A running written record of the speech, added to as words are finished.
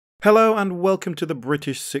Hello and welcome to the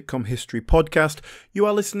British Sitcom History Podcast. You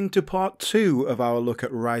are listening to part 2 of our look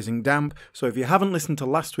at Rising Damp, so if you haven't listened to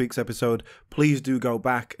last week's episode, please do go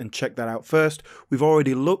back and check that out first. We've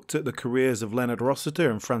already looked at the careers of Leonard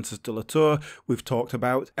Rossiter and Francis de la Tour. We've talked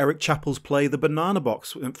about Eric Chappell's play The Banana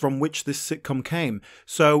Box, from which this sitcom came.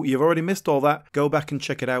 So you've already missed all that. Go back and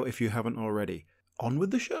check it out if you haven't already. On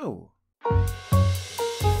with the show.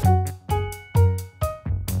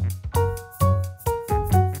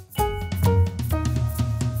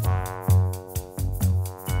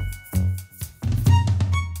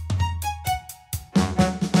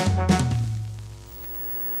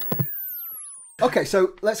 Okay,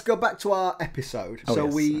 so let's go back to our episode.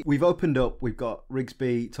 We've opened up, we've got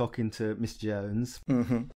Rigsby talking to Miss Jones,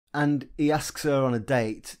 and he asks her on a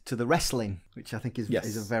date to the wrestling, which I think is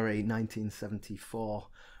a very 1974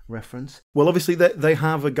 reference. Well, obviously they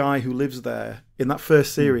have a guy who lives there. In that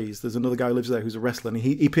first series, there's another guy who lives there who's a wrestler, and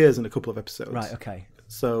he appears in a couple of episodes. Right, okay.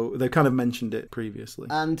 So they kind of mentioned it previously.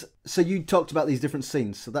 And so you talked about these different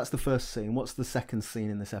scenes. So that's the first scene. What's the second scene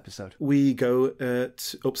in this episode? We go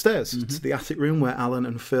upstairs to the attic room where Alan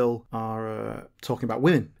and Phil are talking about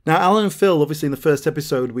women. Now, Alan and Phil, obviously in the first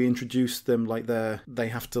episode, we introduced them like they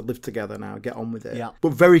have to live together now, get on with it. Yeah.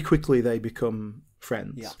 But very quickly they become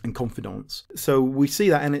friends and confidants. So we see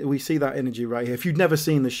that energy right here. If you've never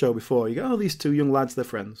seen this show before, you go, "Oh, these two young lads, they're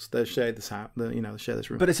friends. They share this house. They share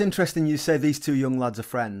this room." But it's interesting you say these two young lads are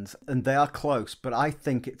friends, and they are close. But I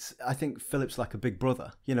think Philip's like a big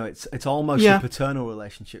brother. You know, it's almost a paternal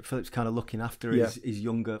relationship. Philip's kind of looking after his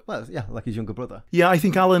younger, like his younger brother. Yeah, I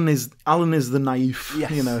think Alan is the naive.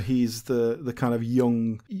 Yes. You know, he's the kind of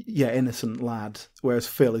young, innocent lad, whereas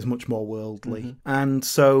Phil is much more worldly. And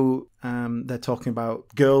so they're talking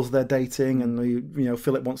about girls they're dating, and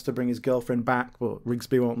Philip wants to bring his girlfriend back, but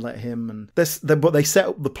Rigsby won't let him. And but they set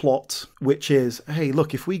up the plot, which is, hey,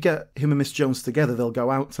 look, if we get him and Miss Jones together, they'll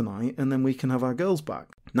go out tonight, and then we can have our girls back.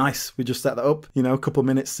 Nice. We just set that up, a couple of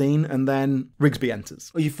minutes scene, and then Rigsby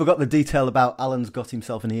enters. Well, you forgot the detail about Alan's got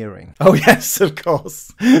himself an earring. Oh yes, of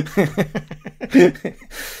course.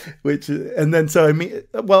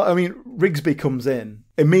 Rigsby comes in,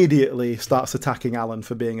 immediately starts attacking Alan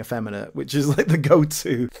for being effeminate, which is like the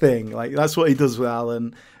go-to thing. Like that's what he does with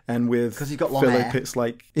Alan, and with because he's got long Philip, hair. it's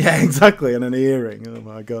like exactly, and an earring. Oh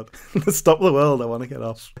my god, stop the world! I want to get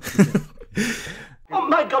off. Oh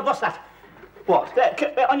my god, what's that? What? There,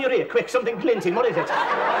 on your ear, quick! Something glinting. What is it?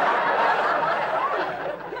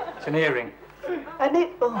 It's an earring.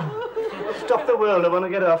 Stop the world! I want to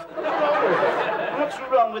get off. What's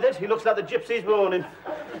wrong with it? He looks like the gypsies mourning.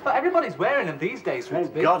 But everybody's wearing them these days,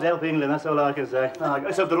 Rigsby. God help England, that's all I can say.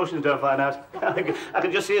 Let's hope the Russians don't find out. I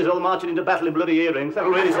can just see us all marching into battle in bloody earrings.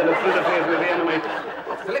 That'll really send us through the face with the enemy.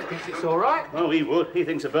 Philip thinks it's all right. Oh, he would. He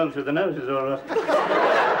thinks a bone through the nose is all right.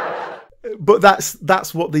 But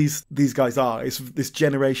that's what these guys are. It's this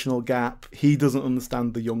generational gap. He doesn't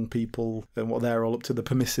understand the young people and what they're all up to, the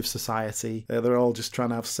permissive society. They're all just trying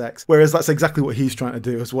to have sex. Whereas that's exactly what he's trying to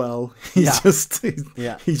do as well. He just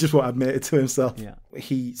won't admit it to himself. Yeah.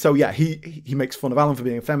 He makes fun of Alan for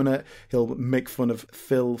being effeminate. He'll make fun of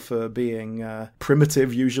Phil for being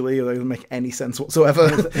primitive usually, or they don't make any sense whatsoever.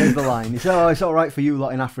 Here's the line. He says, "Oh, it's all right for you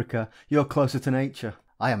lot in Africa. You're closer to nature.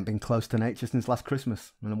 I haven't been close to nature since last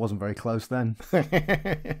Christmas, and I wasn't very close then."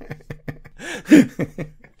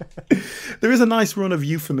 There is a nice run of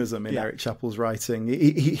euphemism in Eric Chappell's writing.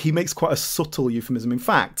 He makes quite a subtle euphemism. In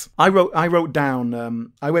fact, I wrote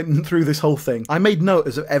down. I went through this whole thing. I made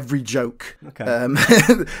notes of every joke,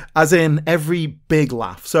 as in every big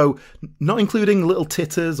laugh. So not including little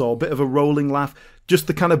titters or a bit of a rolling laugh, just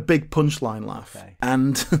the kind of big punchline laugh. Okay.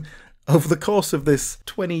 And over the course of this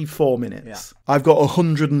 24 minutes, I've got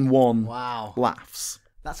 101 laughs.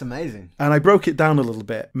 That's amazing. And I broke it down a little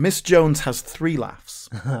bit. Miss Jones has 3 laughs.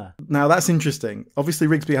 Now, that's interesting. Obviously,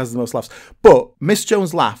 Rigsby has the most laughs. But Miss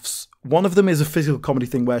Jones laughs. One of them is a physical comedy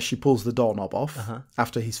thing where she pulls the doorknob off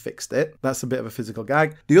after he's fixed it. That's a bit of a physical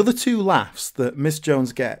gag. The other 2 laughs that Miss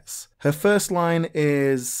Jones gets, her first line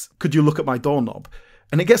is, "Could you look at my doorknob?"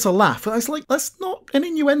 And it gets a laugh. And I was like, that's not an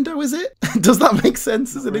innuendo, is it? Does that make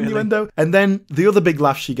sense as an innuendo? And then the other big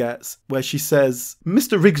laugh she gets, where she says,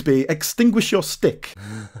 "Mr. Rigsby, extinguish your stick."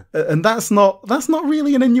 And that's not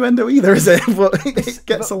really an innuendo either, is it? But it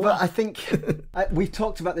gets a laugh. But I think we've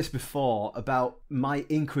talked about this before, about my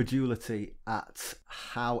incredulity at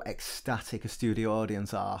how ecstatic a studio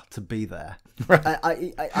audience are to be there. Right.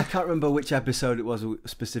 I can't remember which episode it was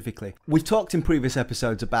specifically. We've talked in previous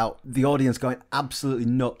episodes about the audience going absolutely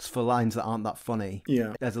nuts for lines that aren't that funny.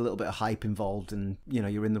 Yeah. There's a little bit of hype involved, and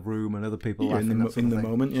you're in the room and other people laughing. In the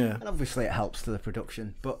moment, yeah. And obviously it helps to the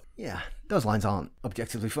production. But yeah, those lines aren't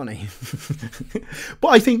objectively funny. But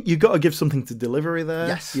I think you got to give something to delivery there.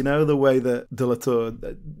 Yes. You know, the way that De La Tour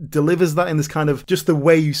delivers that in this kind of, just the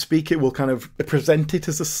way you speak it will kind of present it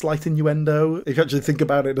as a slight innuendo. If you actually think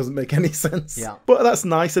about it, it doesn't make any sense. Yeah. But that's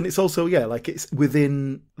nice. And it's also, like it's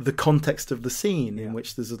within the context of the scene in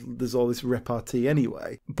which there's all this repartee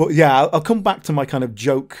anyway. But yeah, I'll come back to my kind of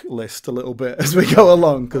joke list a little bit as we go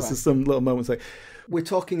along, because there's some little moments like, We're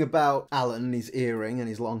talking about Alan and his earring and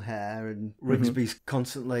his long hair, and Rigsby's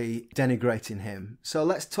constantly denigrating him. So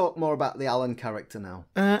let's talk more about the Alan character now.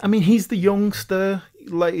 I mean, he's the youngster.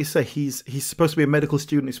 Like you say, he's supposed to be a medical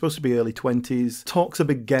student. He's supposed to be early 20s. Talks a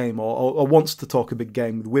big game, or wants to talk a big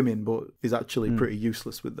game with women, but is actually pretty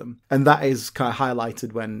useless with them. And that is kind of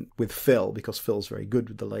highlighted with Phil, because Phil's very good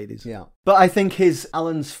with the ladies. Yeah, but I think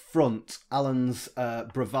Alan's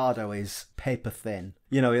bravado is paper thin.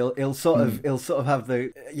 You know, he'll sort of have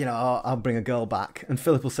the, I'll bring a girl back, and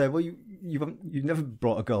Philip will say, well, you've never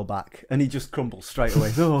brought a girl back, and he just crumbles straight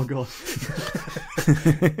away. Oh god.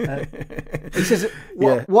 He says,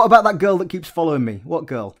 what about that girl that keeps following me? What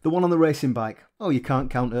girl? The one on the racing bike. Oh, you can't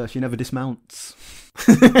count her. She never dismounts.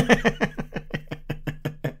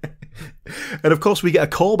 And of course, we get a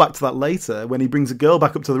call back to that later when he brings a girl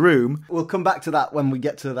back up to the room. We'll come back to that when we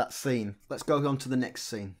get to that scene. Let's go on to the next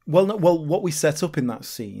scene. Well, what we set up in that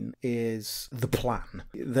scene is the plan.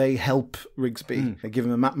 They help Rigsby. They give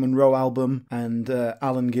him a Matt Monro album, and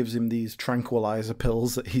Alan gives him these tranquilizer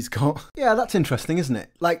pills that he's got. Yeah, that's interesting, isn't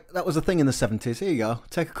it? Like, that was a thing in the 70s. Here you go.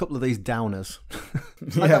 Take a couple of these downers.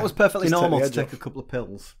 That was perfectly normal to take a couple of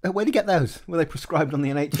pills. Where did you get those? Were they prescribed on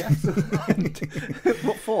the NHS?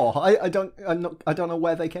 What for? I don't know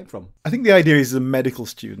where they came from. I think the idea is he's a medical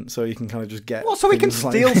student, so he can kind of just get. Well, so he can things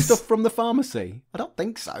like steal this. stuff from the pharmacy? I don't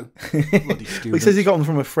think so. Bloody He says he got them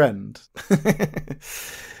from a friend.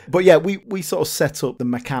 But yeah, we sort of set up the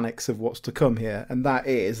mechanics of what's to come here, and that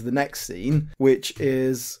is the next scene, which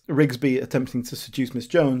is Rigsby attempting to seduce Miss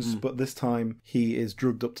Jones, but this time he is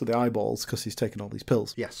drugged up to the eyeballs because he's taken all these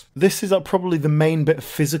pills. Yes. This is probably the main bit of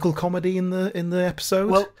physical comedy in the episode.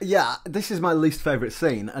 Well, yeah, this is my least favourite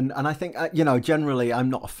scene, and I think, generally I'm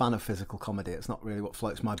not a fan of physical comedy. It's not really what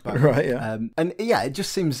floats my boat. Right, yeah. And yeah, it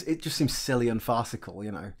just seems silly and farcical,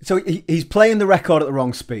 So he's playing the record at the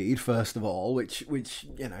wrong speed, first of all, which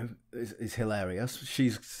is hilarious.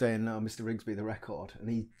 She's saying, "Oh, Mr. Rigsby, the record," and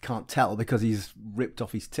he can't tell because he's ripped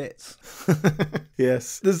off his tits.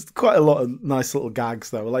 Yes, there's quite a lot of nice little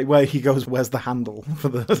gags though, like where he goes, "Where's the handle for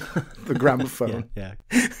the gramophone?" yeah.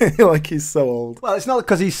 Like he's so old. Well, it's not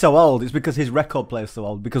because he's so old, it's because his record player's so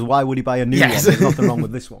old, because why would he buy a new one? There's nothing wrong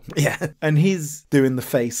with this one. Yeah, and he's doing the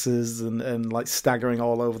faces and like staggering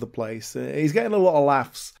all over the place. He's getting a lot of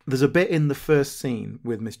laughs. There's a bit in the first scene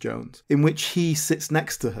with Miss Jones in which he sits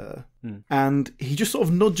next to her and he just sort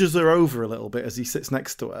of nudges her over a little bit as he sits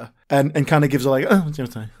next to her and kind of gives her like, oh,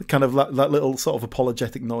 kind of like that little sort of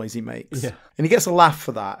apologetic noise he makes. Yeah. And he gets a laugh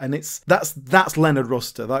for that. And that's Leonard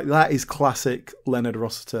Rossiter. That is classic Leonard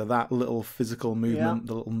Rossiter, that little physical movement,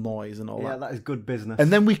 the little noise and all that. Yeah, that is good business.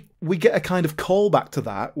 And then we get a kind of callback to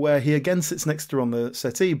that where he again sits next to her on the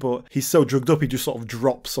settee, but he's so drugged up he just sort of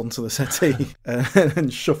drops onto the settee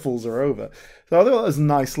and shuffles her over. So I thought that was a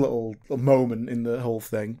nice little moment in the whole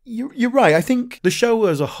thing. You're right. I think the show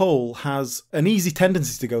as a whole has an easy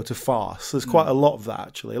tendency to go to farce. There's quite a lot of that,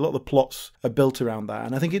 actually. A lot of the plots are built around that,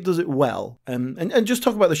 and I think it does it well. And just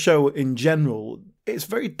talk about the show in general. It's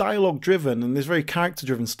very dialogue driven and there's very character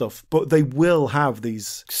driven stuff, but they will have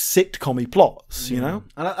these sitcom-y plots, And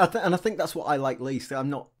I think that's what I like least.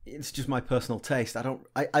 It's just my personal taste.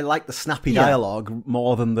 I like the snappy dialogue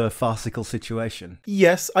more than the farcical situation.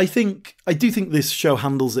 Yes, I do think this show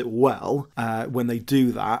handles it well when they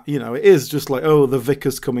do that. It is just like, oh, the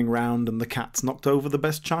vicar's coming round and the cat's knocked over the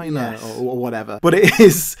best china or whatever. But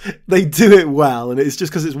they do it well, and it's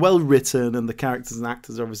just because it's well written and the characters and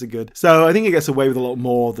actors are obviously good. So I think it gets away with a lot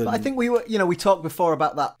more than... But I think we talked before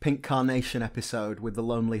about that Pink Carnation episode with the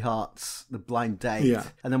Lonely Hearts, the blind date. Yeah.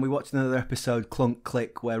 And then we watched another episode, Clunk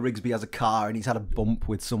Click, where Rigsby has a car and he's had a bump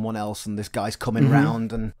with someone else and this guy's coming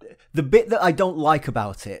round. And the bit that I don't like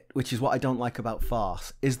about it, which is what I don't like about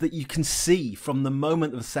farce, is that you can see from the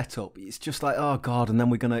moment of the setup, it's just like, oh God, and then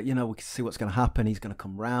we're going to, we can see what's going to happen. He's going to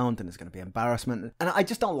come round and there's going to be embarrassment. And I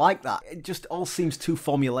just don't like that. It just all seems too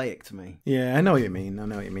formulaic to me. Yeah, I know what you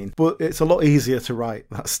mean. But it's a lot easier to write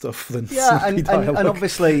that stuff than and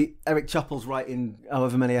obviously Eric Chappell's writing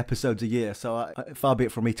however many episodes a year, so far be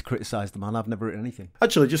it from me to criticise the man. I've never written anything.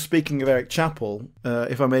 Actually, just speaking of Eric Chappell,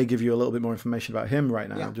 if I may give you a little bit more information about him right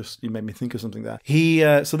now, just you made me think of something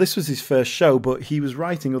there. So this was his first show, but he was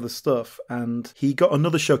writing other stuff, and he got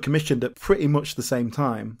another show commissioned at pretty much the same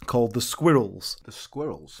time called The Squirrels. The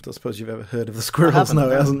Squirrels? I don't suppose you've ever heard of The Squirrels. No,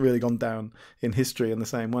 it hasn't really gone down in history in the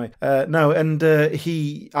same way. I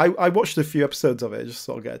watched a few episodes of it, just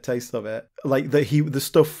sort of get a taste of it. Like the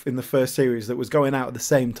stuff in the first series that was going out at the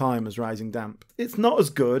same time as Rising Damp. It's not as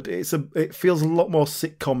good. It feels a lot more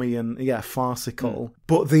sitcom-y and farcical.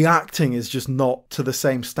 But the acting is just not to the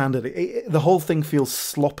same standard. The whole thing feels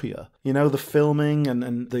sloppier. You know, the filming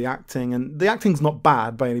and the acting. And the acting's not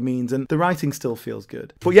bad by any means. And the writing still feels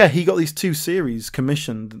good. But yeah, he got these 2 series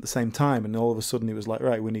commissioned at the same time. And all of a sudden he was like,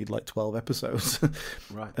 right, we need like 12 episodes.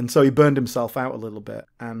 Right. And so he burned himself out a little bit.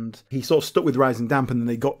 And he sort of stuck with Rising Damp. And then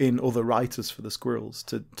they got in other writers for the Squirrels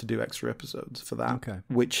to do extra episodes for that. Okay.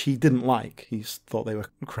 Which he didn't like. He thought they were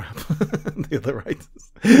crap, the other writers.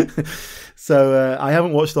 So I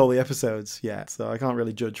haven't watched all the episodes yet, so I can't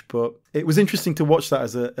really judge. But it was interesting to watch that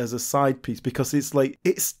as a side piece, because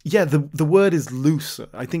the word is loose.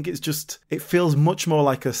 I think it feels much more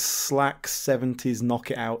like a slack 70s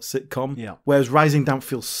knock it out sitcom. Yeah. Whereas Rising Damp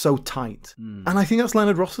feels so tight. And I think that's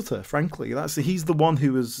Leonard Rossiter, frankly. He's the one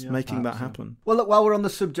who was making that happen. Well, look, while we're on the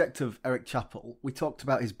subject of Eric Chappell, we talked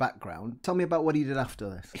about his background. Tell me about what he did after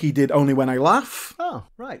this. He did Only When I Laugh. Oh,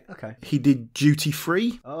 right, okay. He did Duty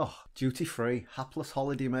Free. Oh, Duty Free, hapless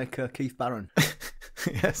holidaymaker Keith Barron.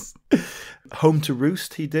 Yes. Home to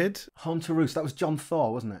Roost he did. Home to Roost, that was John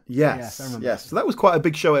Thaw, wasn't it? Yes, I remember. Yes. So that was quite a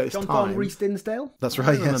big show at its John time. Thaw and Rhys Dinsdale? That's right,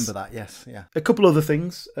 I remember that, yes, yeah. A couple other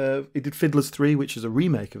things. He did Fiddler's 3, which is a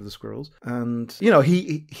remake of The Squirrels. And, you know,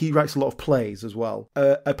 he writes a lot of plays as well.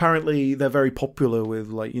 Apparently, they're very popular with,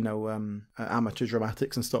 like, you know, amateur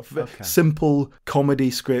dramatics and stuff. Okay. Simple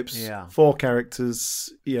comedy scripts, Yeah. 4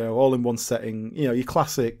 characters, you know, all in one setting. You know, your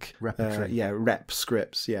classic rep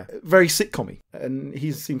scripts, yeah. Very sitcom-y. And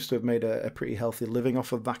he seems to have made a pretty healthy living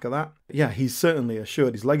off the back of that. Yeah, he's certainly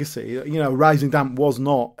assured his legacy. You know, Rising Damp was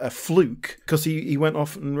not a fluke, because he went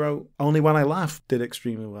off and wrote Only When I Laugh, did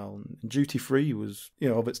extremely well. And Duty Free was, you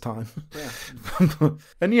know, of its time. Yeah.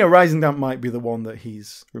 And, you know, Rising Damp might be the one that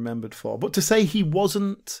he's remembered for. But to say he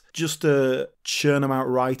wasn't just a churn 'em out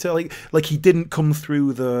writer, like he didn't come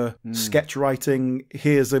through the sketch writing,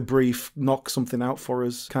 here's a brief, knock something out for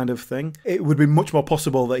us kind of thing. It would be much more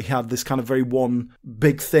possible that he had this kind of very one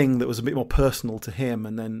big thing that was a bit more personal to him,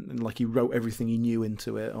 and then like he wrote everything he knew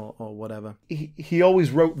into it or whatever. He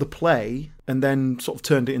always wrote the play and then sort of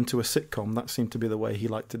turned it into a sitcom. That seemed to be the way he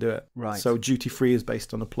liked to do it. Right. So Duty Free is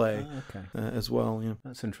based on a play as well. Yeah.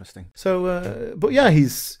 That's interesting. So, but yeah, he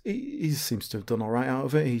seems to have done all right out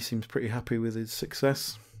of it. He seems pretty happy with his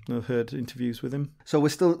success. I've heard interviews with him. So we're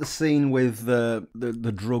still at the scene with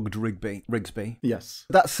the drugged Rigsby. Yes.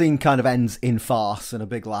 That scene kind of ends in farce and a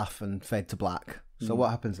big laugh and fade to black. So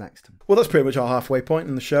what happens next? Well, that's pretty much our halfway point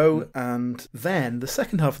in the show. And then the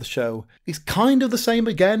second half of the show is kind of the same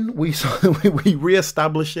again. We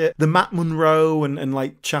re-establish it. The Matt Monroe and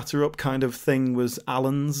like chatter up kind of thing was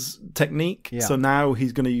Alan's technique. Yeah. So now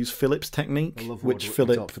he's going to use Philip's technique, which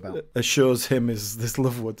Philip assures him is this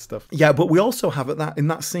Lovewood stuff. Yeah, but we also have in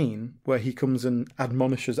that scene where he comes and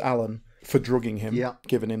admonishes Alan for drugging him,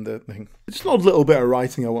 giving him the thing. It's an odd little bit of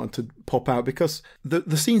writing I wanted to pop out, because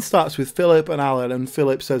the scene starts with Philip and Alan, and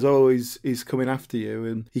Philip says, oh, he's coming after you,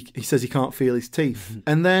 and he says he can't feel his teeth.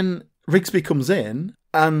 And then Rigsby comes in,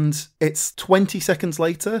 and it's 20 seconds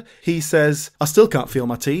later, he says, I still can't feel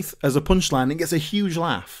my teeth, as a punchline, and gets a huge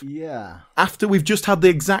laugh. Yeah. After we've just had the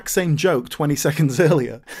exact same joke 20 seconds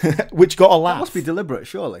earlier, which got a laugh. That must be deliberate,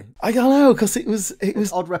 surely. I don't know, because it was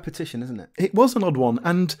odd repetition, isn't it? It was an odd one.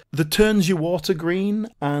 And the turns your water green,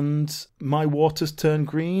 and my waters turn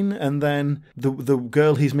green, and then the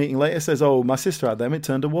girl he's meeting later says, oh, my sister had them, it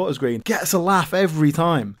turned her waters green. Gets a laugh every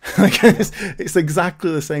time. It's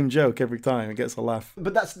exactly the same joke every time. It gets a laugh.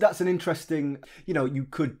 But that's an interesting, you know, you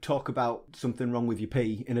could talk about something wrong with your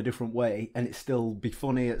pee in a different way and it still be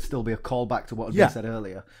funny, it still be a callback to what had been said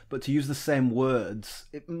earlier. But to use the same words,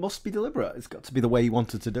 it must be deliberate. It's got to be the way you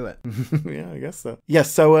wanted to do it. Yeah, I guess so. Yes,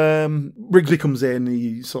 so Rigsby comes in,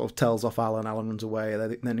 he sort of tells off Alan runs away,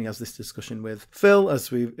 and then he has this discussion with Phil, as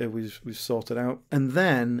we've sorted out. And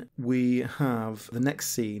then we have the next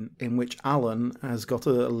scene in which Alan has got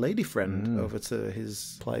a lady friend over to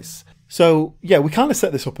his place. So yeah, we kind of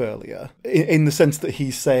set this up earlier in the sense that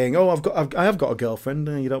he's saying, "Oh, I have got a girlfriend.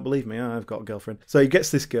 You don't believe me? I've got a girlfriend." So he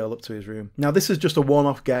gets this girl up to his room. Now this is just a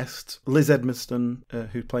one-off guest, Liz Edmiston,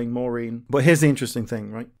 who's playing Maureen. But here's the interesting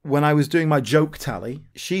thing, right? When I was doing my joke tally,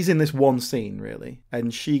 she's in this one scene really,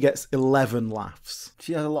 and she gets 11 laughs.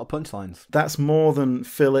 She has a lot of punchlines. That's more than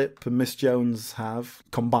Philip and Miss Jones have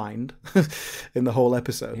combined in the whole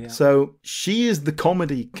episode. Yeah. So she is the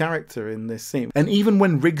comedy character in this scene. And even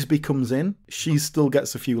when Rigsby comes in, she still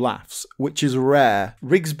gets a few laughs, which is rare.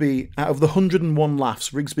 Rigsby, out of the 101 laughs,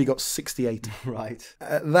 Rigsby got 68. Right.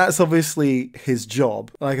 That's obviously his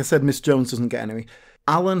job. Like I said, Miss Jones doesn't get any.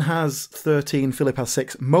 Alan has 13, Philip has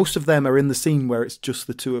 6. Most of them are in the scene where it's just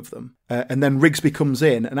the two of them. And then Rigsby comes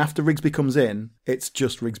in, and after Rigsby comes in, it's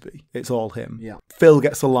just Rigsby. It's all him. Yeah. Phil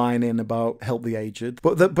gets a line in about help the aged.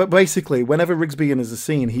 But basically, whenever Rigsby in is a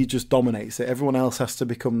scene, he just dominates it. Everyone else has to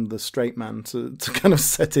become the straight man to kind of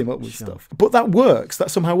set him up with stuff. But that works.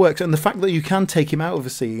 That somehow works. And the fact that you can take him out of a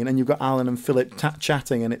scene, and you've got Alan and Philip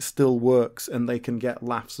chatting, and it still works, and they can get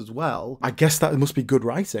laughs as well, I guess that must be good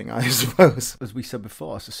writing, I suppose. As we said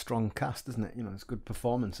before, it's a strong cast, isn't it? You know, it's good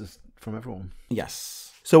performances from everyone. Yes.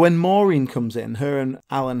 So when Maureen comes in, her and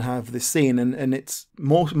Alan have this scene, and it's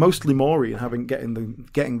mostly Maureen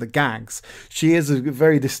getting the gags. She is a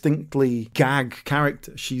very distinctly gag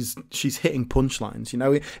character. She's hitting punchlines, you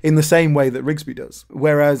know, in the same way that Rigsby does.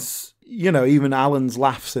 Whereas, you know, even Alan's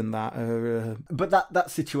laughs in that are... But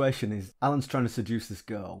that situation is, Alan's trying to seduce this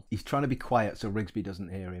girl. He's trying to be quiet so Rigsby doesn't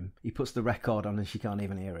hear him. He puts the record on and she can't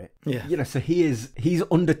even hear it. Yeah. You know, so he's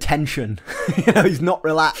under tension. You know, he's not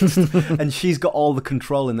relaxed. And she's got all the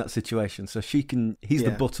control in that situation. So he's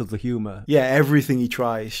the butt of the humour. Yeah, everything he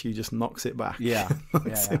tries, she just knocks it back. Yeah.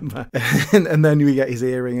 Him back. And then we get his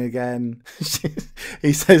earring again.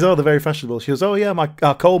 He says, "Oh, they're very fashionable." She goes, "Oh yeah,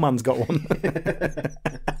 our coal man's got one."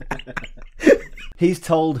 He's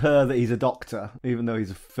told her that he's a doctor, even though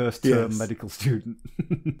he's a first-term medical student.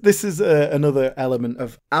 This is another element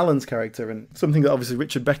of Alan's character, and something that obviously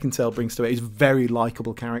Richard Beckinsale brings to it. He's a very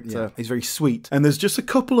likeable character. Yeah. He's very sweet. And there's just a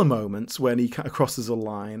couple of moments when he kind of crosses a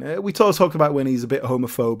line. We talked about when he's a bit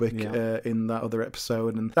homophobic in that other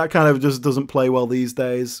episode, and that kind of just doesn't play well these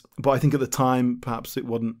days. But I think at the time, perhaps it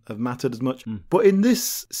wouldn't have mattered as much. But in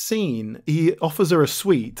this scene, he offers her a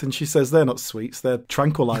sweet, and she says, "They're not sweets, they're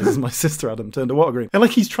tranquilizers. My sister had them turned to water green." And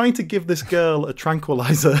like he's trying to give this girl a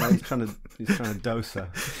tranquilizer. He's trying to dose her.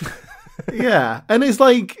 Yeah, and it's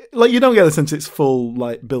like you don't get the sense it's full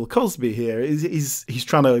like Bill Cosby here. He's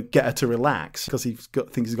trying to get her to relax because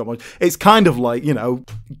thinks he's got more. It's kind of like, you know,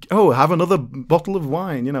 oh, have another bottle of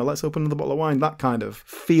wine. You know, let's open another bottle of wine. That kind of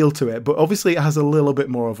feel to it, but obviously it has a little bit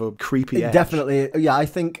more of a creepy edge. Definitely, yeah. I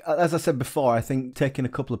think, as I said before, I think taking a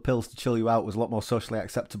couple of pills to chill you out was a lot more socially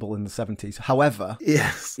acceptable in the 70s. However,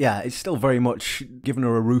 yes, yeah, it's still very much giving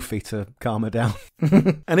her a roofie to calm her down.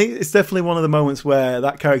 And it's definitely one of the moments where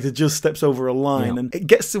that character just steps over a line, and it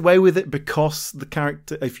gets away with it because the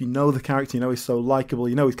character, if you know the character, you know he's so likable,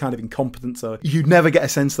 you know he's kind of incompetent, so you never get a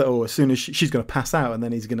sense that, oh, as soon as she's going to pass out and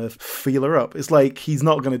then he's going to feel her up. It's like he's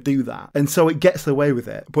not going to do that, and so it gets away with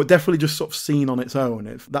it, but definitely just sort of seen on its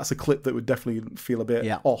own, that's a clip that would definitely feel a bit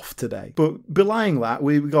off today. But belying that,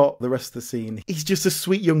 we got the rest of the scene. He's just a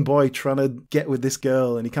sweet young boy trying to get with this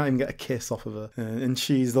girl, and he can't even get a kiss off of her, and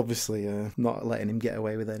she's obviously not letting him get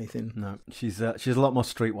away with anything. No, she's a lot more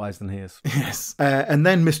streetwise than he is. Yes. And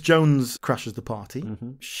then Miss Jones crashes the party.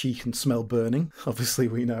 She can smell burning. Obviously,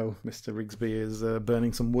 we know Mr. Rigsby is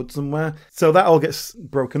burning some wood somewhere. So that all gets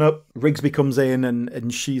broken up. Rigsby comes in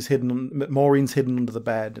and she's hidden, Maureen's hidden under the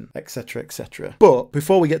bed, and etc., etc. But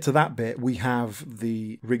before we get to that bit, we have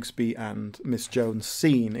the Rigsby and Miss Jones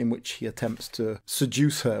scene in which he attempts to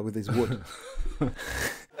seduce her with his wood. What on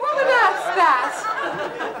earth's that?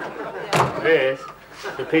 This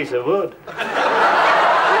is a piece of wood.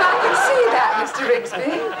 Mr.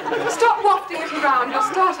 Rigsby, stop wafting it around. You'll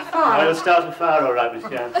start a fire. I'll start a fire, all right, Miss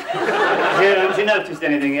Jones. Haven't you noticed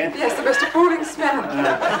anything yet? Yes, the most appalling smell.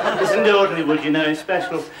 This isn't ordinary wood, you know, it's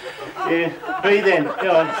special. Breathe in.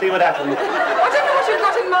 Go on, see what happens. I don't know what you've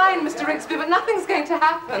got in mind, Mr. Rigsby, but nothing's going to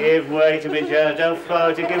happen. Give way to me, Jones. Don't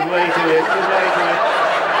float it. Give way to it. Give way to it.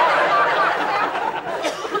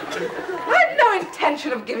 I had no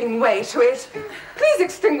intention of giving way to it. Please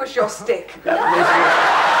extinguish your stick.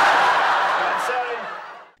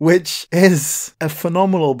 which is a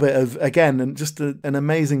phenomenal bit of, again, and just an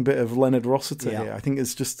amazing bit of Leonard Rossiter here. I think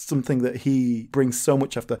it's just something that he brings so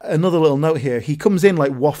much after. Another little note here, he comes in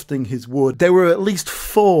like wafting his wood. There were at least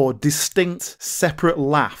 4 distinct separate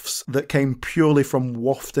laughs that came purely from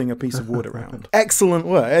wafting a piece of wood around. Excellent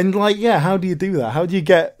work. And like, yeah, how do you do that? How do you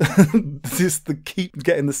get just keep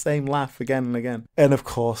getting the same laugh again and again? And of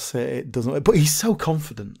course it doesn't, but he's so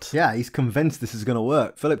confident. Yeah, he's convinced this is going to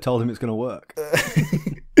work. Philip told him it's going to work.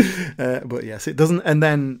 But yes, it doesn't. And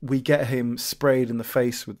then we get him sprayed in the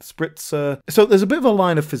face with the spritzer. So there's a bit of a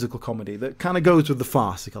line of physical comedy that kind of goes with the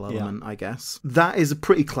farcical element, I guess. That is a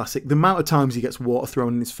pretty classic. The amount of times he gets water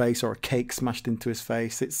thrown in his face or a cake smashed into his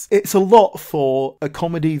face, it's a lot for a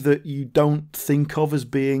comedy that you don't think of as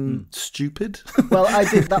being stupid. Well, I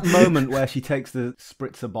did that moment where she takes the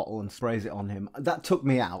spritzer bottle and sprays it on him. That took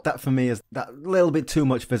me out. That for me is that little bit too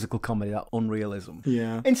much physical comedy, that unrealism.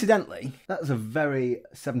 Yeah. Incidentally, that's a very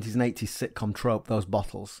 70s and 80s sitcom trope, those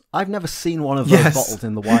bottles. I've never seen one of those bottles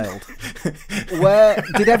in the wild. Where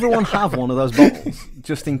did everyone have one of those bottles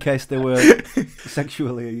just in case they were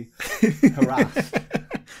sexually harassed?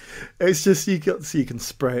 It's just you can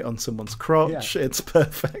spray it on someone's crotch. Yeah. It's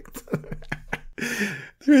perfect.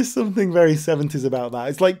 There is something very 70s about that.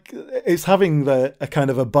 It's like it's having a kind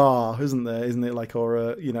of a bar, isn't there? Isn't it like,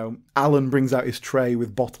 or Alan brings out his tray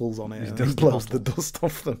with bottles on it and blows the dust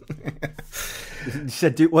off them. She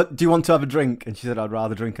said, do you want to have a drink? And she said, I'd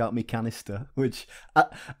rather drink out my canister, which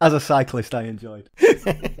as a cyclist I enjoyed.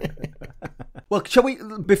 Well, shall we,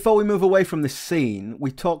 before we move away from this scene, we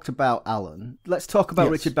talked about Alan. Let's talk about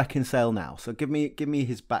Richard Beckinsale now. So give me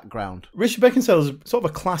his background. Richard Beckinsale is sort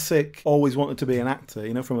of a classic, always wanted to be an actor,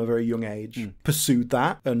 from a very young age. Pursued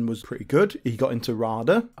that and was pretty good. He got into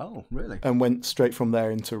RADA. Oh, really? And went straight from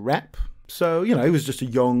there into Rep. So, he was just a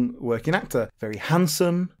young working actor. Very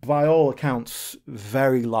handsome. By all accounts,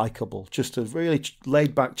 very likeable. Just a really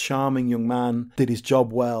laid-back, charming young man. Did his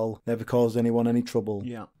job well. Never caused anyone any trouble.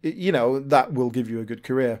 Yeah. That will give you a good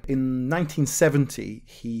career. In 1970,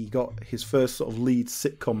 he got his first sort of lead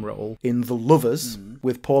sitcom role in The Lovers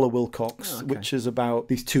with Paula Wilcox, which is about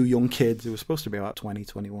these 2 young kids who were supposed to be about 20,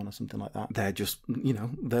 21 or something like that. They're just,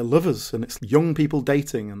 they're lovers. And it's young people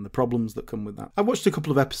dating and the problems that come with that. I watched a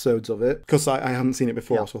couple of episodes of it, because I hadn't seen it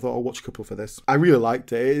before, so I thought I'll watch a couple for this. I really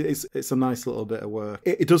liked it. It's a nice little bit of work.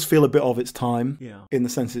 It does feel a bit of its time, in the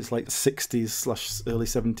sense it's like 60s/early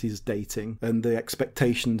 70s dating, and the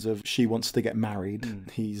expectations of she wants to get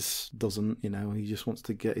married, he doesn't, he just wants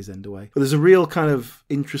to get his end away. But there's a real kind of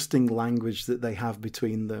interesting language that they have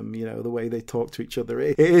between them, the way they talk to each other.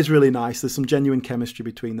 It is really nice. There's some genuine chemistry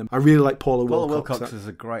between them. I really like Paula Wilcox. Paula Wilcox is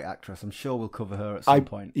a great actress. I'm sure we'll cover her at some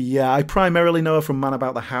point. Yeah, I primarily know her from Man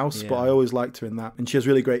About the House, but I always liked her in that, and she has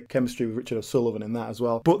really great chemistry with Richard O'Sullivan in that as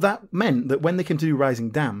well. But that meant that when they came to do Rising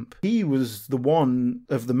Damp, he was the one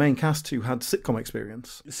of the main cast who had sitcom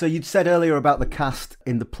experience. So you'd said earlier about the cast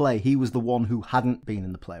in the play, he was the one who hadn't been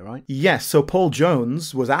in the play, right? Yes, so Paul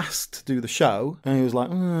Jones was asked to do the show, and he was like,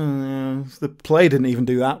 the play didn't even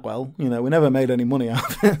do that well, we never made any money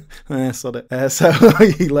out of it. Sod it. So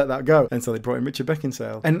he let that go, and so they brought in Richard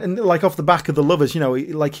Beckinsale. And like off the back of The Lovers,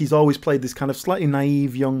 he's always played this kind of slightly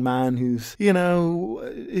naive young man who's,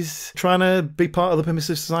 is trying to be part of the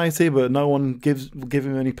permissive society, but no one will give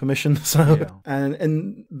him any permission. So,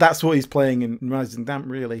 and that's what he's playing in Rising Damp,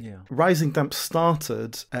 really. Yeah. Rising Damp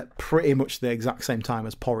started at pretty much the exact same time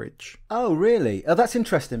as Porridge. Oh, really? Oh, that's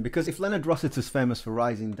interesting, because if Leonard Rossiter's famous for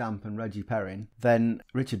Rising Damp and Reggie Perrin, then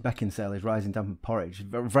Richard Beckinsale is Rising Damp and Porridge.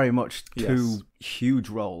 Very much two huge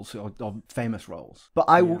roles, or famous roles. But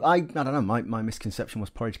I don't know, my misconception was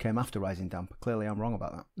Porridge came after Rising Damp. Clearly I'm wrong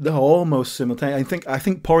about that. They're almost simultaneous. I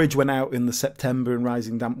think Porridge went out in the September and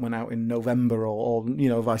Rising Damp went out in November, or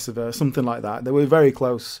vice versa, something like that. They were very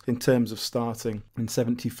close in terms of starting in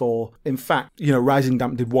 74. In fact, Rising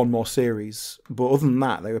Damp did one more series, but other than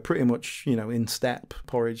that, they were pretty much, in step.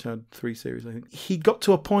 Porridge had 3 series, I think. He got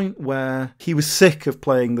to a point where he was sick of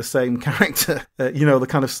playing the same character, the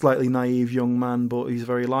kind of slightly naive young man, but he's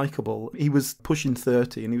very likeable. He was pushing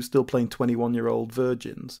 30 and he was still playing 21-year-old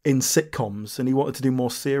virgins in sitcoms, and he wanted to do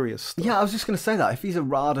more serious stuff. Yeah, I was just going to say that. If he's a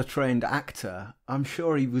RADA-trained actor, I'm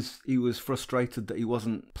sure he was frustrated that he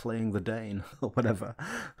wasn't playing the Dane or whatever.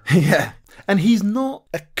 Yeah, and he's not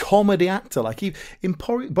a comedy actor. Like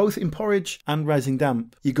both in Porridge and Rising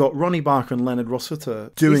Damp, you got Ronnie Barker and Leonard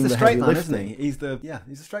Rossiter doing the heavy lifting. He's the straight man, isn't he?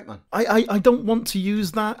 He's a straight man. I don't want to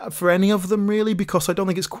use that for any of them, really, because I don't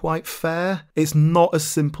think it's quite fair. It's not as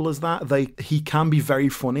simple as that. He can be very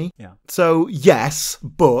funny. Yeah. So yes,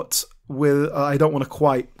 but I don't want to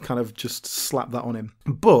quite kind of just slap that on him.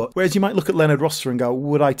 But whereas you might look at Leonard Rossiter and go,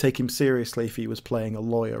 would I take him seriously if he was playing a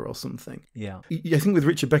lawyer or something? Yeah. I think with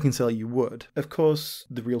Richard Beckinsale you would. Of course,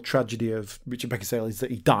 the real tragedy of Richard Beckinsale is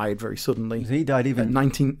that he died very suddenly. He died even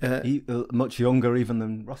much younger even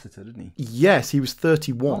than Rossiter, didn't he? Yes, he was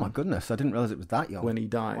 31. Oh my goodness, I didn't realise it was that young. When he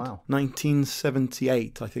died. Wow.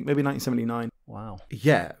 1978, I think, maybe 1979. Wow.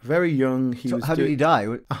 Yeah, very young. How did he die?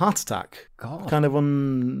 A heart attack. God. Kind of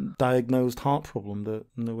undiagnosed heart problem that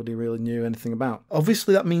nobody really knew anything about.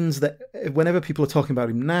 Obviously, that means that whenever people are talking about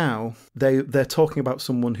him now, they're talking about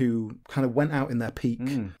someone who kind of went out in their peak.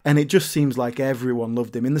 And it just seems like everyone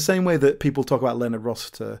loved him. In the same way that people talk about Leonard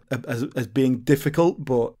Rossiter as being difficult,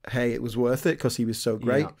 but hey, it was worth it because he was so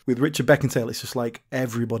great. Yeah. With Richard Beckinsale, it's just like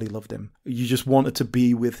everybody loved him. You just wanted to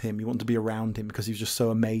be with him. You wanted to be around him because he was just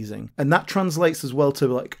so amazing. And that translates as well to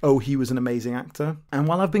like, oh, he was an amazing actor. And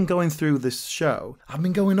while I've been going through this show, I've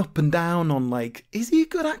been going up and down on like, is he a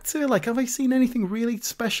good actor? Like, have I seen anything really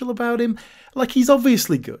special about him? Like, he's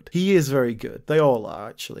obviously good. He is very good. They all are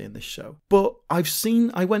actually in this show. But I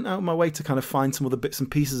went out of my way to kind of find some other bits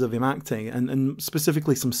and pieces of him acting and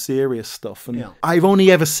specifically some serious stuff. And I've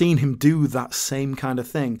only ever seen him do that same kind of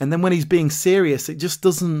thing. And then when he's being serious, it just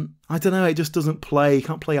doesn't, I don't know, it just doesn't play. He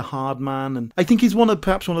can't play a hard man. And I think he's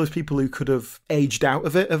perhaps one of those people who could have aged out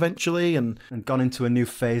of it eventually and gone into a new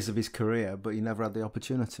phase of his career, but he never had the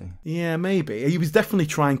opportunity. Yeah, maybe. He was definitely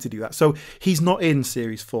trying to do that. So he's not in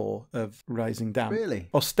series 4 of Rising Damp. Really?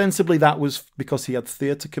 Ostensibly that was because he had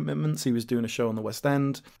theatre commitments. He was doing a show on the West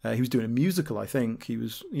End. He was doing a musical, I think. He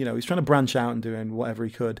was, he's trying to branch out and doing whatever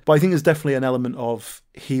he could. But I think there's definitely an element of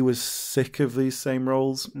he was sick of these same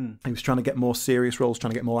roles. He was trying to get more serious roles,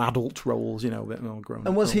 trying to get more adult roles, a bit more grown.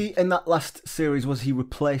 And was he, in that last series, was he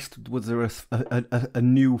replaced? Was there a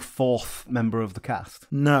new 4th member of the cast?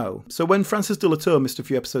 No. So when Frances de la Tour missed a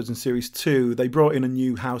few episodes in series 2, they brought in a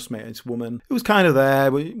new housemate, this woman who was kind of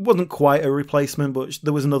there. It wasn't quite a replacement, but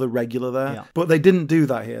there was another regular there. Yeah. But they didn't do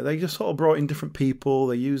that here. They just sort of brought in different people.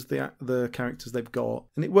 They used the characters they've got.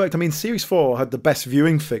 And it worked. I mean, series 4 had the best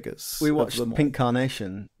viewing figures. We watched Pink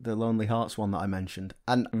Carnation, the Lonely Hearts one that I mentioned.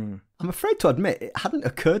 And I'm afraid to admit, it hadn't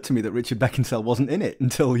occurred to me that Richard Beckinsale wasn't in it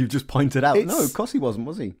until you just pointed out. No, of course he wasn't,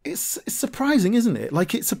 was he? It's surprising, isn't it?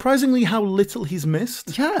 Like, it's surprisingly how little he's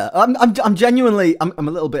missed. Yeah, I'm genuinely, I'm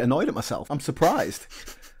a little bit annoyed at myself. I'm surprised.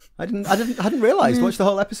 I hadn't realised. Watched the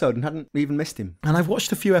whole episode and hadn't even missed him. And I've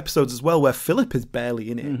watched a few episodes as well where Philip is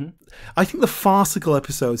barely in it. I think the farcical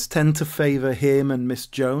episodes tend to favour him and Miss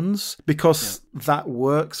Jones because that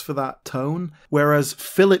works for that tone. Whereas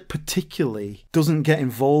Philip particularly doesn't get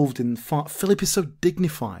involved in Philip is so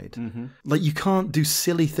dignified. Like, you can't do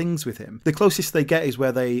silly things with him. The closest they get is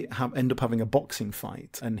where they end up having a boxing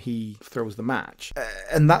fight and he throws the match.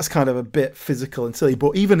 And that's kind of a bit physical and silly.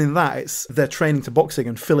 But even in that, they're training to boxing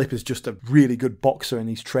and Philip is just a really good boxer and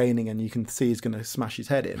he's training and you can see he's going to smash his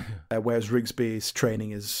head in. Whereas Rigsby's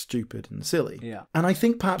training is stupid and silly. Yeah. And I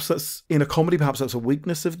think perhaps that's, in a comedy, perhaps that's a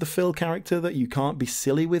weakness of the Phil character, that you can't be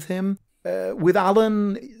silly with him. With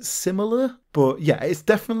Alan, similar. But yeah, it's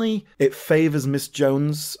definitely, it favours Miss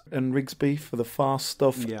Jones and Rigsby for the fast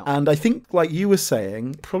stuff. Yeah. And I think, like you were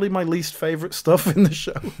saying, probably my least favourite stuff in the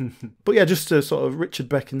show. But yeah, just to sort of Richard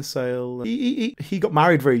Beckinsale. He got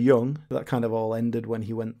married very young. That kind of all ended when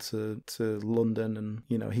he went to London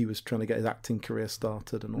and, he was trying to get his acting career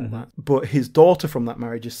started and all that. But his daughter from that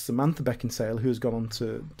marriage is Samantha Beckinsale, who's gone on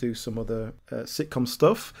to do some other sitcom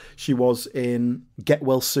stuff. She was in Get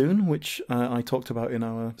Well Soon, which I talked about in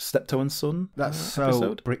our Steptoe and Son. That's so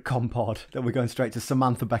episode. Brick Compod that we're going straight to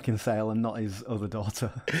Samantha Beckinsale and not his other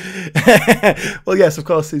daughter. Well, yes, of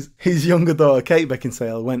course, his younger daughter, Kate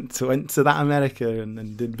Beckinsale, went to that America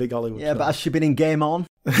and did big Hollywood. Yeah, but has she been in Game On?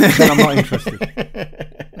 Then I'm not interested.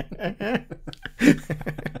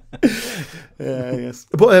 Yes.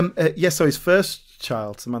 But so his first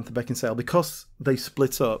child, Samantha Beckinsale, because they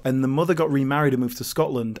split up and the mother got remarried and moved to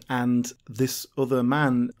Scotland and this other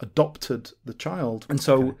man adopted the child. And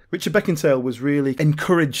so Richard Beckinsale was really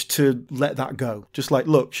encouraged to let that go. Just like,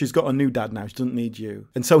 look, she's got a new dad now. She doesn't need you.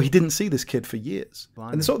 And so he didn't see this kid for years.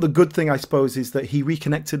 Blimey. And sort of the good thing, I suppose, is that he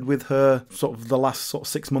reconnected with her sort of the last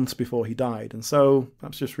 6 months before he died. And so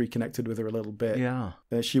perhaps just reconnected with her a little bit. Yeah.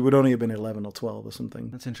 She would only have been 11 or 12 or something.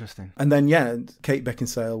 That's interesting. And then, Kate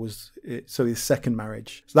Beckinsale was, so his second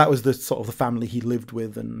marriage. So that was the sort of the family he lived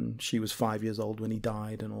with, and she was 5 years old when he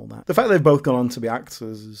died, and all that. The fact they've both gone on to be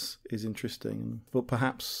actors is interesting, but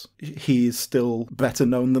perhaps he is still better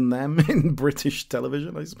known than them in British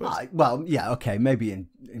television, I suppose. Well, yeah, okay, maybe in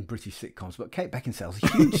British sitcoms, but Kate Beckinsale's a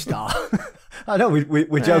huge star. I know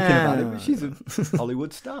we're joking about it, but she's a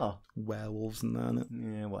Hollywood star. Werewolves and that, isn't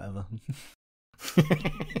it? Yeah, whatever.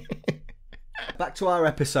 Back to our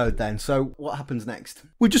episode then. So what happens next?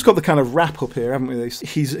 We've just got the kind of wrap up here, haven't we?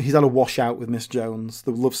 He's had a washout with Miss Jones.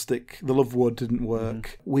 The love wood didn't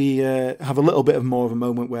work. We have a little bit more of a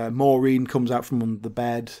moment where Maureen comes out from under the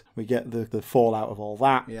bed. We get the fallout of all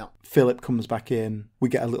that. Yeah. Philip comes back in. We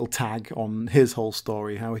get a little tag on his whole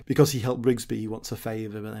story, because he helped Rigsby, he wants a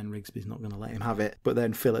favour, but then Rigsby's not going to let him have it. But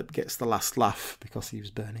then Philip gets the last laugh because he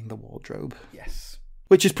was burning the wardrobe. Yes.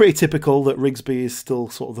 Which is pretty typical, that Rigsby is still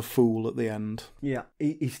sort of the fool at the end. Yeah,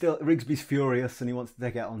 Rigsby's furious and he wants to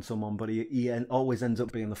take it on someone, but he always ends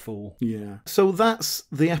up being the fool. Yeah. So that's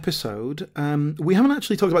the episode. We haven't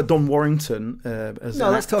actually talked about Don Warrington as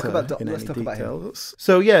an let's talk actor about in let's any talk about him. details.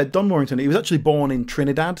 So yeah, Don Warrington. He was actually born in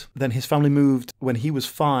Trinidad. Then his family moved when he was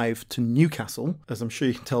 5 to Newcastle, as I'm sure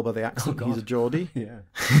you can tell by the accent. He's a Geordie. Yeah.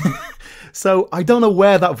 So I don't know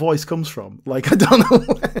where that voice comes from. I don't know,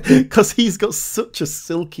 because he's got such a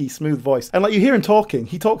silky, smooth voice. And you hear him talking,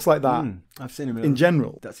 he talks like that. I've seen him in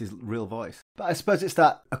general. That's his real voice. But I suppose it's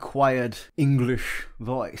that acquired English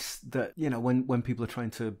voice that, when people are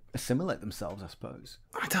trying to assimilate themselves, I suppose.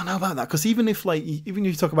 I don't know about that, because even if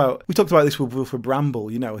you talk about, we talked about this with Wilfred Bramble,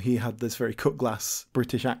 he had this very cut glass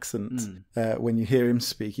British accent when you hear him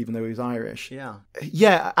speak, even though he was Irish.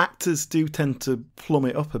 Yeah, actors do tend to plumb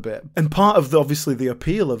it up a bit. And part of obviously the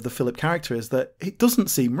appeal of the Philip character is that it doesn't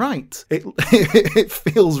seem right. It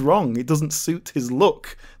feels wrong. It doesn't suit his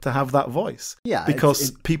look to have that voice. Yeah,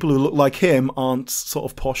 because people who look like him aren't sort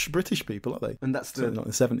of posh British people, are they? And that's certainly not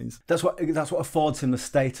in the 70s. That's what affords him the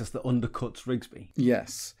status that undercuts Rigsby.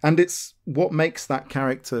 Yes, and it's what makes that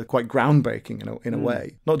character quite groundbreaking in a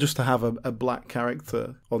way. Not just to have a black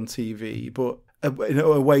character on TV, but in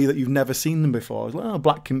a way that you've never seen them before.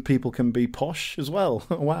 Black people can be posh as well.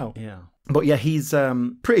 Wow. Yeah. But yeah, he's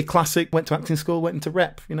pretty classic. Went to acting school, went into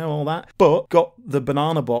rep, all that. But got the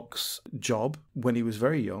Banana Box job when he was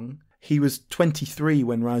very young. He was 23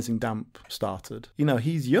 when Rising Damp started.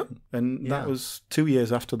 He's young, and that was 2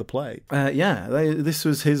 years after the play. This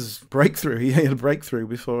was his breakthrough. He had a breakthrough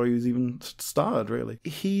before he was even started, really.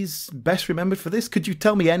 He's best remembered for this. Could you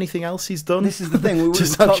tell me anything else he's done? This is the thing. We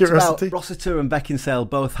Just talked curiosity. about Rossiter and Beckinsale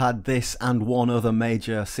both had this and one other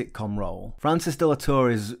major sitcom role. Frances de la Tour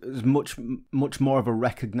is much more of a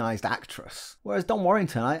recognised actress. Whereas Don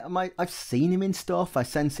Warrington, I've seen him in stuff. I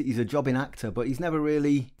sense that he's a jobbing actor, but he's never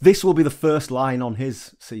really... This will be the first line on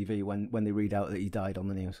his CV when they read out that he died on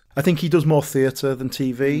the news. I think he does more theatre than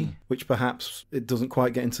TV, which perhaps it doesn't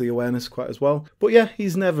quite get into the awareness quite as well. But yeah,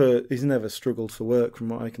 he's never struggled for work from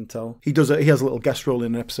what I can tell. He has a little guest role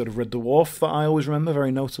in an episode of Red Dwarf that I always remember,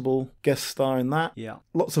 very notable guest star in that. Yeah.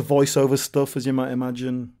 Lots of voiceover stuff, as you might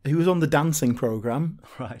imagine. He was on the dancing programme.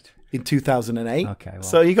 Right. In 2008. Okay, well.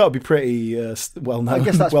 So you got to be pretty well known. I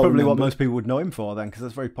guess that's probably what most people would know him for then, because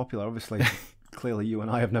that's very popular, obviously. Clearly you and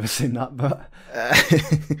I have never seen that, but...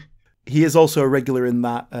 He is also a regular in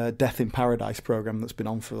that Death in Paradise programme that's been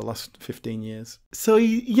on for the last 15 years. So,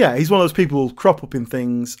 he's one of those people who crop up in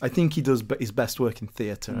things. I think he does his best work in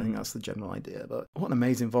theatre. I think that's the general idea. But what an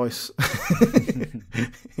amazing voice.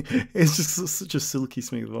 It's just such a silky,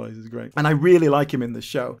 smooth voice. It's great. And I really like him in the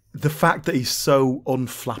show. The fact that he's so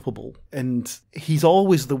unflappable, and he's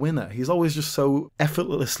always the winner. He's always just so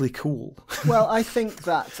effortlessly cool. Well, I think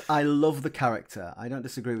that I love the character. I don't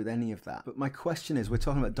disagree with any of that. But my question is, we're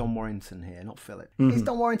talking about Don Warrington here, not Philip. Mm-hmm. Is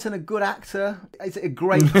Don Warrington a good actor? Is it a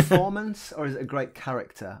great performance, or is it a great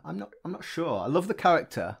character? I'm not sure. I love the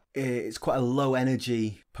character. It's quite a low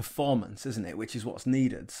energy performance, isn't it? Which is what's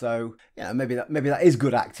needed. So, maybe that is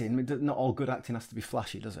good acting. Not all good acting has to be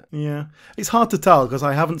flashy, does it? Yeah. It's hard to tell because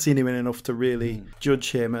I haven't seen him in enough to really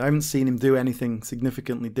judge him. I haven't seen him do anything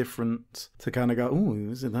significantly different to kind of go, oh, he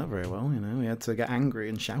was in that very well. He had to get angry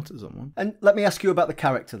and shout at someone. And let me ask you about the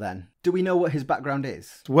character then. Do we know what his background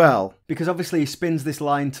is? Well, because obviously he spins this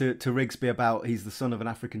line to Rigsby about he's the son of an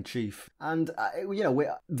African chief. And,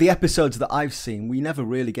 the episodes that I've seen, we never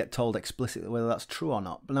really get told explicitly whether that's true or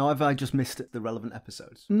not. But now, have I just missed the relevant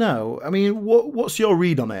episodes? No. I mean, what's your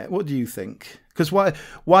read on it? What do you think? Because why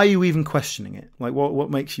are you even questioning it? Like, what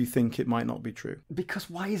makes you think it might not be true? Because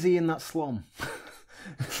why is he in that slum?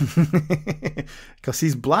 Because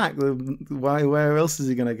he's black. Why? Where else is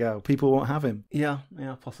he going to go? People won't have him. Yeah,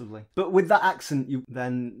 possibly. But with that accent, you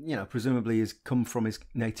then, presumably he's come from his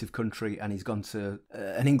native country and he's gone to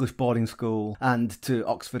an English boarding school and to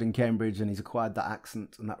Oxford and Cambridge, and he's acquired that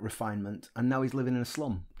accent and that refinement, and now he's living in a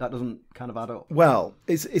slum. That doesn't kind of add up. Well,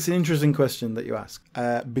 it's an interesting question that you ask,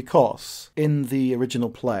 because in the original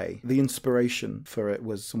play, the inspiration for it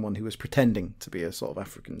was someone who was pretending to be a sort of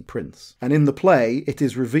African prince. And in the play, it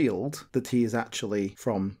is revealed that he is actually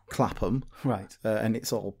from Clapham. Right. And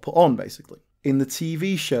it's all put on, basically. In the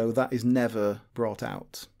TV show, that is never brought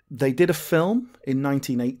out. They did a film in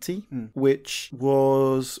 1980, which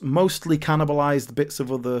was mostly cannibalized bits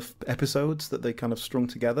of other episodes that they kind of strung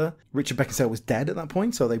together. Richard Beckinsale was dead at that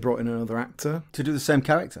point, so they brought in another actor. To do the same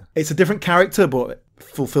character? It's a different character, but it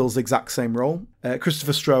fulfills the exact same role.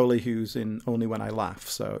 Christopher Stroley, who's in Only When I Laugh,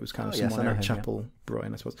 so it was kind of someone Eric Chappell brought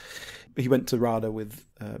in, I suppose. He went to RADA with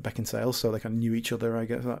Beckinsale, so they kind of knew each other. I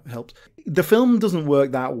guess that helped. The film doesn't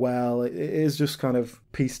work that well. It is just kind of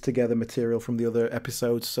pieced together material from the other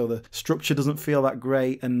episodes, so the structure doesn't feel that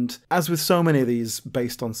great. And as with so many of these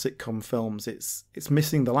based on sitcom films, it's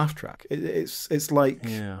missing the laugh track. It's like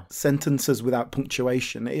sentences without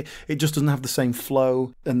punctuation. It just doesn't have the same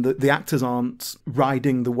flow, and the actors aren't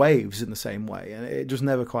riding the waves in the same way, and it just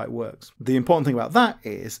never quite works. The important thing about that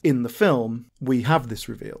is, in the film, we have this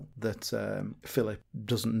reveal that Philip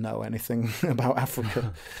doesn't know anything about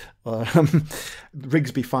Africa.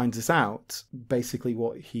 Rigsby finds this out. Basically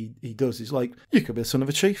what he does is like, you could be the son of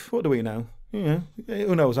a chief, what do we know?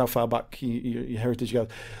 Who knows how far back your heritage goes.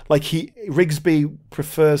 Like, Rigsby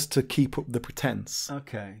prefers to keep up the pretense.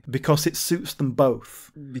 Okay. Because it suits them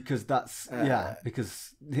both. Because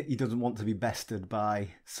because he doesn't want to be bested by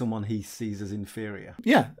someone he sees as inferior.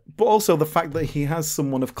 Yeah, but also the fact that he has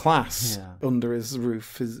someone of class under his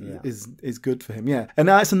roof is good for him. Yeah, and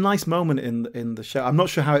it's a nice moment in the show. I'm not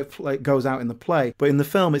sure how it goes out in the play, but in the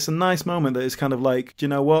film, it's a nice moment that is kind of like, do you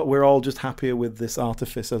know what? We're all just happier with this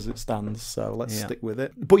artifice as it stands. So let's stick with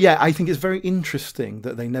it. But yeah, I think it's very interesting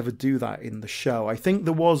that they never do that in the show. I think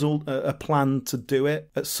there was a plan to do it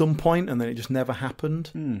at some point, and then it just never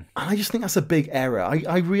happened. And I just think that's a big error.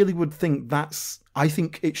 I really would think I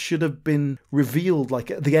think it should have been revealed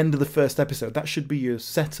like at the end of the first episode. That should be your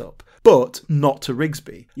setup. But not to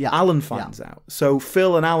Rigsby. Yeah. Alan finds out. So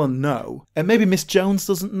Phil and Alan know. And maybe Miss Jones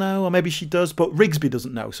doesn't know, or maybe she does, but Rigsby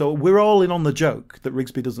doesn't know. So we're all in on the joke that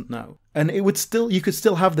Rigsby doesn't know. And you could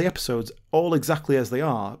still have the episodes all exactly as they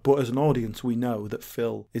are, but as an audience, we know that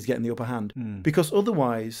Phil is getting the upper hand. Because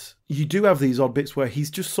otherwise, you do have these odd bits where he's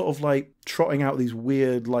just sort of like trotting out these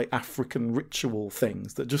weird like African ritual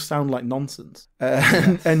things that just sound like nonsense.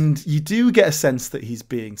 And you do get a sense that he's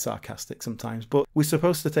being sarcastic sometimes, but we're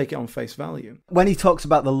supposed to take it on face value. When he talks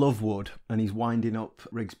about the love wood and he's winding up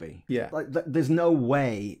Rigsby, there's no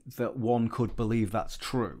way that one could believe that's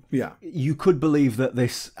true. Yeah. You could believe that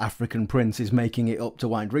this African prince is making it up to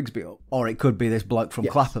wind Rigsby up, or it could be this bloke from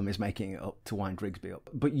Clapham is making it up to wind Rigsby up.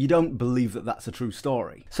 But you don't believe that that's a true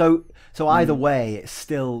story. So either way, it's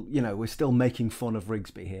still, we're still making fun of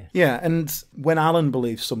Rigsby here. Yeah, and when Alan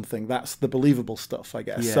believes something, that's the believable stuff, I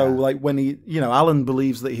guess. Yeah. So like when Alan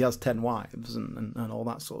believes that he has 10 wives and all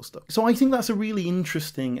that sort of stuff. So I think that's a really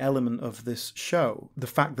interesting element of this show. The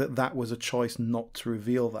fact that was a choice not to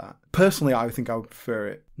reveal that. Personally, I think I would prefer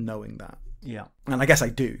it knowing that. Yeah. And I guess I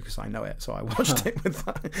do, because I know it, so I watched it with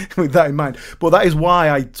that in mind. But that is why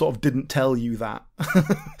I sort of didn't tell you that,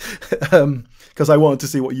 because I wanted to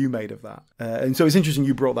see what you made of that. And so it's interesting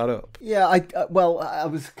you brought that up. Yeah, I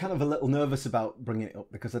was kind of a little nervous about bringing it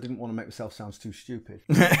up, because I didn't want to make myself sound too stupid.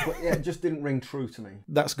 But yeah, it just didn't ring true to me.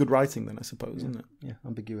 That's good writing then, I suppose, isn't it? Yeah,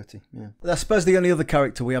 ambiguity, yeah. I suppose the only other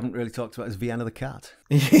character we haven't really talked about is Vienna the cat.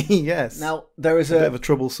 Yes. Now, there is a bit of a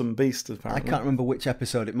troublesome beast, apparently. I can't remember which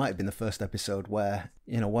episode. It might have been the first episode where,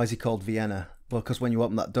 why is he called Vienna? Well, because when you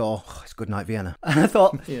open that door, it's good night, Vienna. And I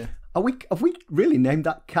thought, have we really named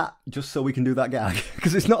that cat just so we can do that gag?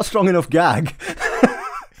 Because it's not a strong enough gag.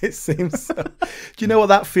 It seems so. Do you know what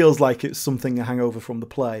that feels like? It's something a hangover from the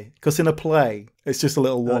play. Because in a play, it's just a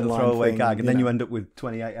little one-line throwaway thing, gag, and then you end up with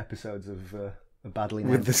 28 episodes of a badly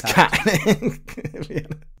named with this cat.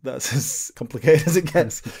 That's as complicated as it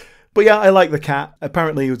gets. But yeah, I like the cat.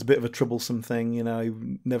 Apparently it was a bit of a troublesome thing, you know, he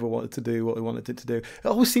never wanted to do what he wanted it to do. It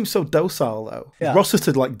always seems so docile though. Yeah.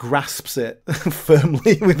 Rossiter like grasps it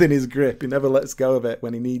firmly within his grip. He never lets go of it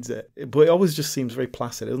when he needs it. But it always just seems very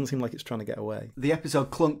placid. It doesn't seem like it's trying to get away. The episode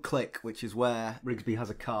Clunk Click, which is where Rigsby has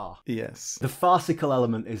a car. Yes. The farcical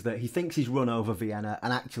element is that he thinks he's run over Vienna,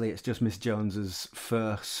 and actually it's just Miss Jones's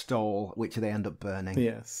fur stole, which they end up burning.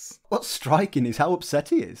 Yes. What's striking is how upset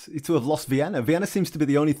he is to have lost Vienna. Vienna seems to be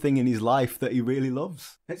the only thing in his life that he really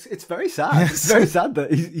loves. It's very sad. Yes. It's very sad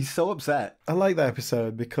that he's so upset. I like that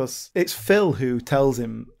episode because it's Phil who tells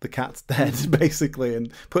him the cat's dead, basically,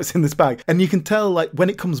 and puts it in this bag. And you can tell, like, when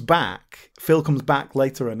it comes back, Phil comes back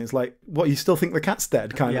later and is like, what, you still think the cat's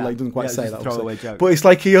dead? Kind of like, doesn't quite say that. Throwaway joke. But it's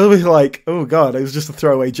like, he always like, oh God, it was just a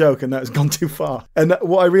throwaway joke and now it's gone too far. And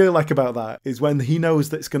what I really like about that is when he knows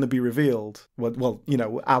that it's going to be revealed, well, you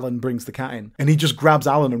know, Alan brings the cat in and he just grabs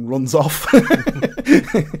Alan and runs off.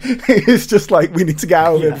 It's just like, we need to get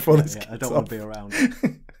out of here before this gets I don't off. want to be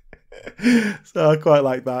around. So I quite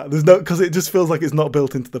like that. There's no, because it just feels like it's not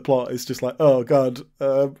built into the plot. It's just like, oh God,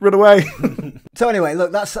 run away. So anyway,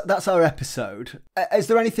 look, that's our episode. Is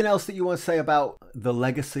there anything else that you want to say about the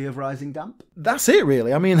legacy of Rising Damp? That's it,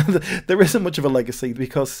 really. I mean, there isn't much of a legacy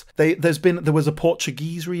because there was a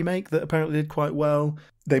Portuguese remake that apparently did quite well.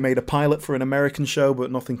 They made a pilot for an American show,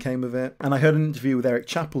 but nothing came of it. And I heard an interview with Eric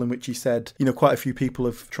Chappell in which he said, you know, quite a few people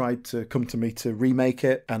have tried to come to me to remake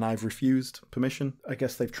it, and I've refused permission. I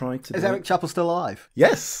guess they've tried to. Is Eric Chappell still alive?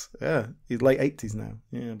 Yes, yeah, he's late 80s now.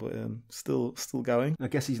 Yeah, but still going. I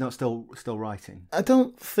guess he's not still writing. I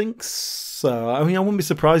don't think so. I mean, I wouldn't be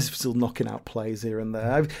surprised if he's still knocking out plays here and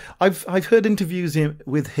there. I've heard interviews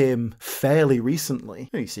with him fairly recently.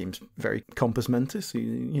 He seems very compos mentis.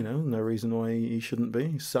 You know, no reason why he shouldn't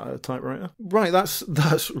be. He's a typewriter. Right,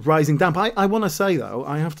 that's Rising Damp. I want to say though,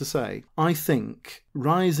 I have to say, I think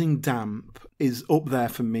Rising Damp is up there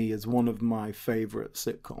for me as one of my favourite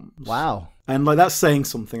sitcoms. Wow. And like that's saying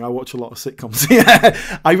something. I watch a lot of sitcoms. Yeah,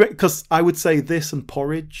 because I would say this and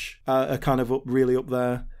Porridge are kind of really up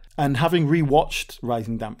there. And having rewatched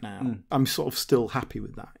Rising Damp now, I'm sort of still happy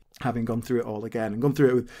with that. Having gone through it all again and gone through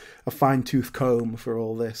it with a fine-tooth comb for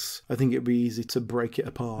all this, I think it'd be easy to break it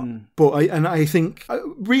apart. But I think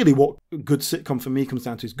really what good sitcom for me comes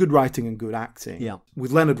down to is good writing and good acting. Yeah.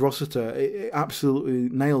 With Leonard Rossiter, it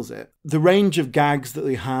absolutely nails it. The range of gags that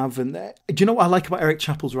they have, and do you know what I like about Eric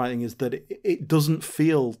Chappell's writing is that it doesn't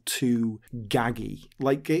feel too gaggy.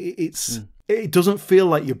 Like it's. It doesn't feel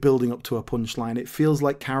like you're building up to a punchline. It feels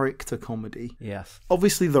like character comedy. Yes.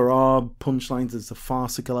 Obviously, there are punchlines, there's the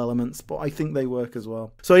farcical elements, but I think they work as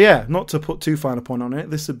well. So yeah, not to put too fine a point on it,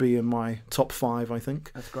 this would be in my top 5, I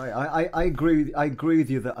think. That's great. I agree. I agree with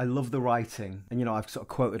you that I love the writing, and you know I've sort of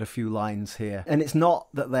quoted a few lines here, and it's not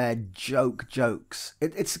that they're jokes.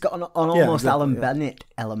 It's got an almost Alan Bennett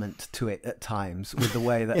element to it at times with the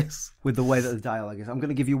way that with the way that the dialogue is. I'm going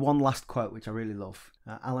to give you one last quote which I really love.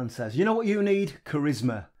 Alan says, "You know what you need?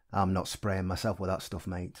 Charisma. I'm not spraying myself with that stuff,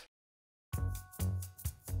 mate."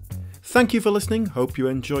 Thank you for listening. Hope you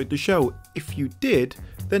enjoyed the show. If you did,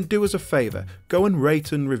 then do us a favour. Go and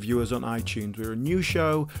rate and review us on iTunes. We're a new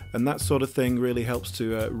show, and that sort of thing really helps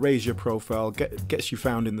to raise your profile, gets you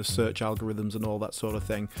found in the search algorithms and all that sort of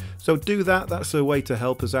thing. So do that. That's a way to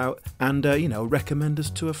help us out. And, recommend us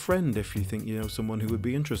to a friend if you think you know someone who would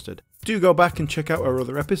be interested. Do go back and check out our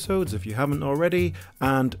other episodes if you haven't already,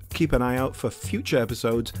 and keep an eye out for future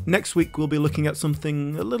episodes. Next week we'll be looking at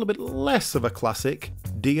something a little bit less of a classic,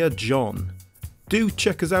 Dear John. Do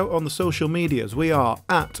check us out on the social medias. We are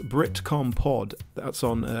at BritComPod. That's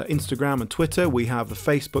on Instagram and Twitter. We have the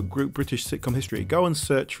Facebook group British Sitcom History. Go and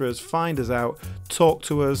search for us, find us out, talk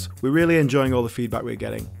to us. We're really enjoying all the feedback we're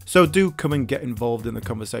getting. So do come and get involved in the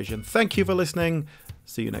conversation. Thank you for listening.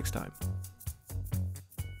 See you next time.